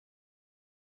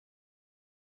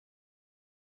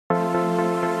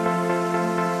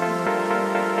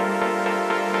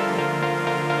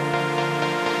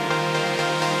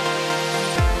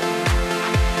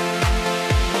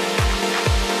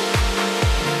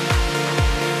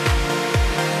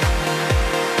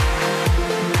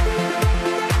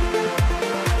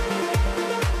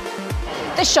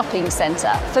the shopping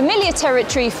centre, familiar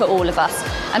territory for all of us,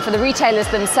 and for the retailers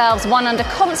themselves, one under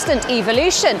constant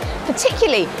evolution,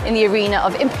 particularly in the arena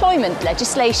of employment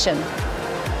legislation.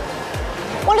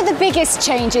 One of the biggest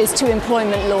changes to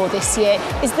employment law this year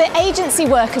is the agency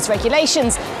workers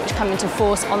regulations, which come into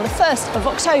force on the 1st of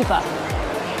October.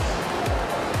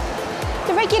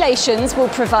 The regulations will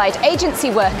provide agency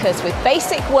workers with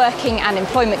basic working and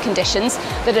employment conditions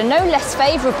that are no less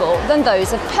favourable than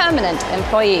those of permanent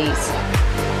employees.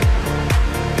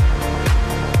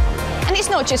 And it's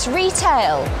not just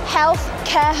retail, health,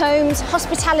 care homes,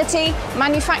 hospitality,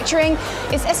 manufacturing.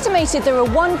 It's estimated there are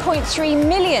 1.3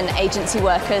 million agency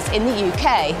workers in the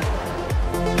UK.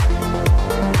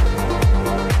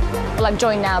 Well, I'm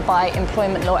joined now by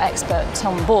employment law expert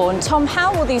Tom Bourne. Tom,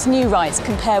 how will these new rights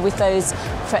compare with those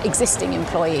for existing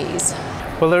employees?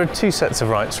 Well, there are two sets of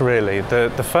rights really.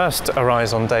 The first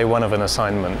arise on day one of an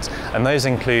assignment, and those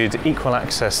include equal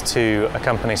access to a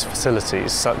company's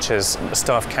facilities such as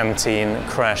staff canteen,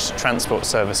 creche, transport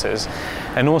services,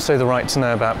 and also the right to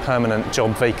know about permanent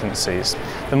job vacancies.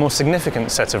 The more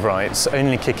significant set of rights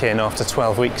only kick in after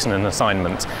 12 weeks in an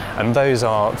assignment, and those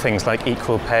are things like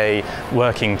equal pay,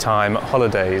 working time,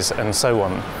 holidays, and so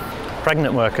on.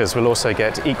 Pregnant workers will also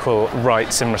get equal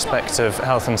rights in respect of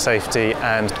health and safety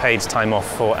and paid time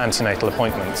off for antenatal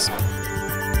appointments.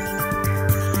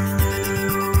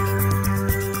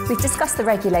 We've discussed the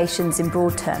regulations in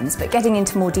broad terms, but getting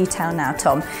into more detail now,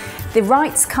 Tom. The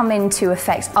rights come into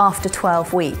effect after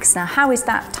 12 weeks. Now, how is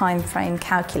that time frame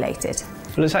calculated?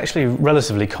 Well, it's actually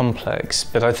relatively complex,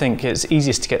 but I think it's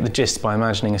easiest to get the gist by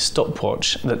imagining a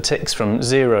stopwatch that ticks from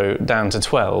 0 down to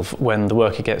 12 when the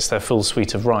worker gets their full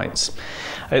suite of rights.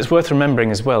 It's worth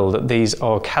remembering as well that these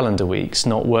are calendar weeks,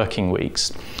 not working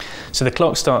weeks. So the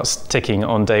clock starts ticking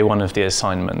on day one of the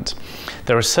assignment.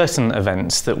 There are certain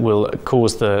events that will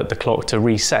cause the clock to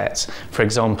reset. For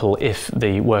example, if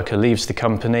the worker leaves the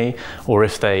company, or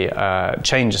if they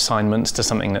change assignments to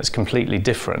something that's completely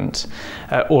different,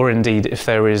 or indeed if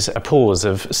there is a pause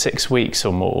of 6 weeks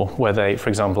or more, where they, for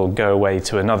example, go away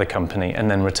to another company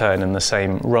and then return in the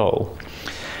same role.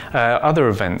 Other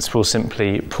events will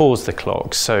simply pause the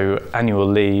clock, so annual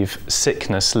leave,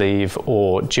 sickness leave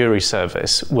or jury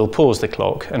service will pause the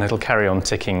clock and it'll carry on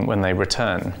ticking when they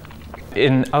return.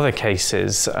 In other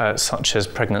cases, such as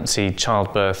pregnancy,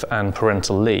 childbirth and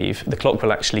parental leave, the clock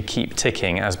will actually keep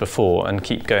ticking as before and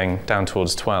keep going down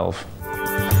towards 12.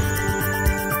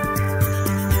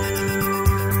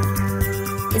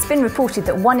 It's been reported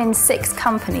that 1 in 6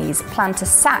 companies plan to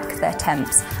sack their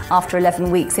temps after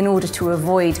 11 weeks in order to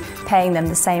avoid paying them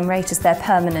the same rate as their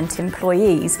permanent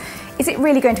employees. Is it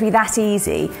really going to be that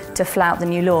easy to flout the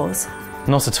new laws?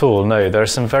 Not at all, no. There are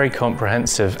some very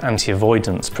comprehensive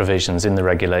anti-avoidance provisions in the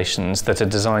regulations that are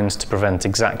designed to prevent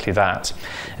exactly that.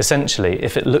 Essentially,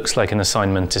 if it looks like an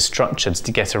assignment is structured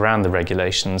to get around the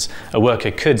regulations, a worker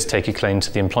could take a claim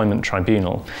to the Employment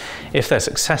Tribunal. If they're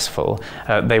successful,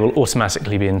 they will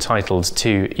automatically be entitled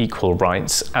to equal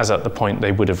rights as at the point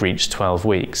they would have reached 12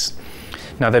 weeks.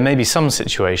 Now, there may be some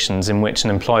situations in which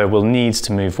an employer will need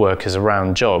to move workers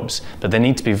around jobs, but they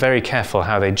need to be very careful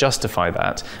how they justify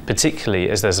that, particularly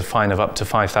as there's a fine of up to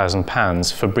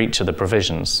 £5,000 for breach of the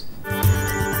provisions.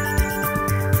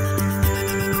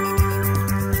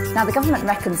 Now, the government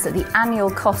reckons that the annual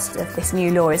cost of this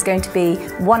new law is going to be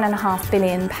 £1.5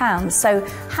 billion. So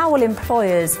how will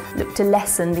employers look to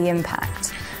lessen the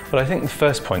impact? Well, I think the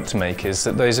first point to make is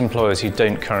that those employers who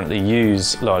don't currently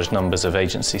use large numbers of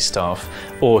agency staff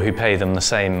or who pay them the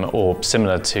same or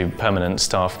similar to permanent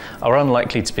staff are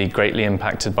unlikely to be greatly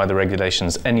impacted by the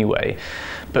regulations anyway.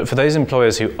 But for those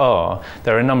employers who are,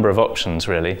 there are a number of options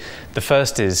really. The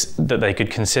first is that they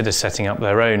could consider setting up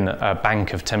their own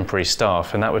bank of temporary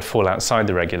staff, and that would fall outside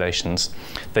the regulations.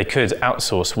 They could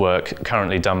outsource work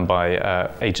currently done by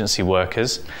agency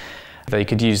workers. They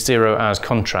could use 0-hours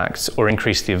contracts or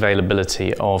increase the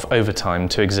availability of overtime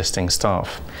to existing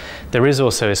staff. There is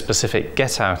also a specific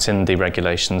get-out in the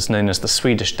regulations known as the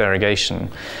Swedish derogation.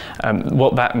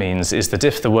 What that means is that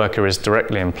if the worker is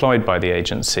directly employed by the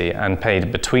agency and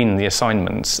paid between the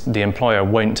assignments, the employer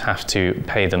won't have to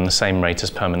pay them the same rate as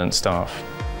permanent staff.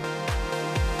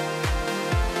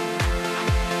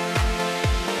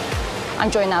 I'm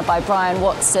joined now by Brian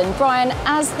Watson. Brian,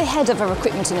 as the head of a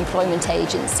recruitment and employment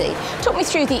agency, talk me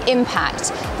through the impact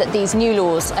that these new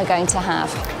laws are going to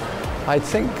have. I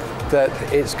think that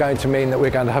it's going to mean that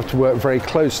we're going to have to work very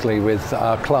closely with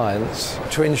our clients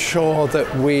to ensure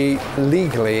that we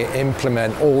legally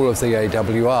implement all of the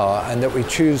AWR and that we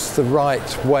choose the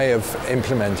right way of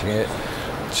implementing it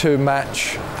to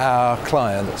match our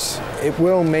clients. It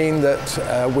will mean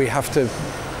that we have to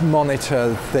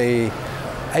monitor the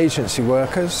agency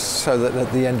workers so that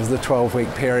at the end of the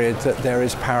 12-week period that there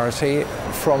is parity.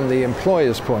 From the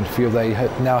employer's point of view, they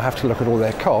now have to look at all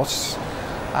their costs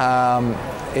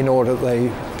in order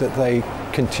that they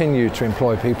continue to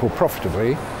employ people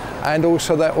profitably, and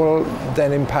also that will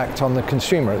then impact on the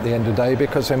consumer at the end of the day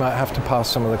because they might have to pass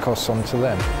some of the costs on to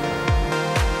them.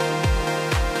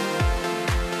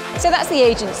 So that's the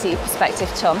agency perspective,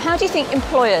 Tom. How do you think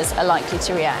employers are likely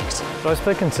to react? Well, I've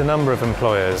spoken to a number of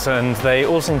employers and they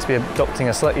all seem to be adopting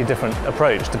a slightly different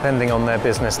approach depending on their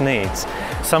business needs.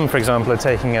 Some, for example, are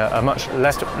taking a much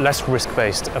less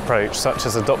risk-based approach, such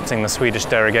as adopting the Swedish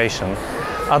derogation.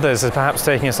 Others are perhaps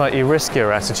taking a slightly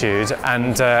riskier attitude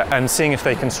and seeing if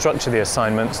they can structure the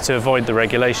assignments to avoid the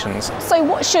regulations. So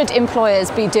what should employers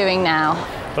be doing now?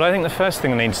 But I think the first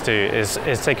thing they need to do is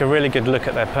take a really good look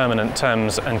at their permanent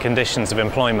terms and conditions of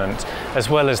employment, as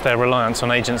well as their reliance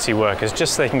on agency workers,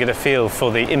 just so they can get a feel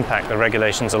for the impact the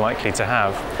regulations are likely to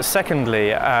have.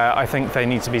 Secondly, I think they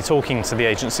need to be talking to the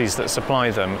agencies that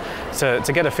supply them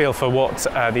to get a feel for what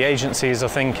the agencies are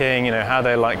thinking, how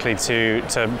they're likely to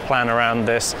plan around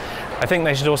this. I think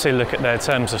they should also look at their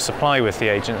terms of supply with the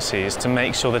agencies to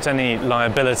make sure that any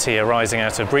liability arising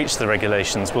out of breach of the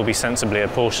regulations will be sensibly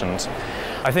apportioned.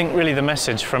 I think really the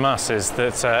message from us is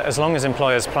that as long as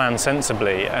employers plan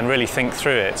sensibly and really think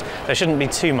through it, there shouldn't be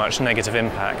too much negative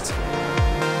impact.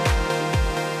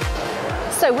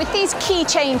 So with these key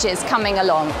changes coming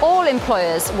along, all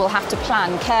employers will have to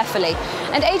plan carefully,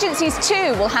 and agencies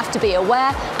too will have to be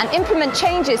aware and implement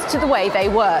changes to the way they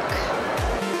work.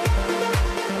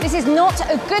 This is not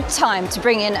a good time to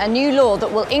bring in a new law that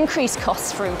will increase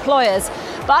costs for employers,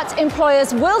 but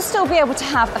employers will still be able to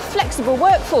have a flexible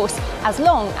workforce as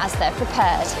long as they're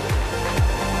prepared.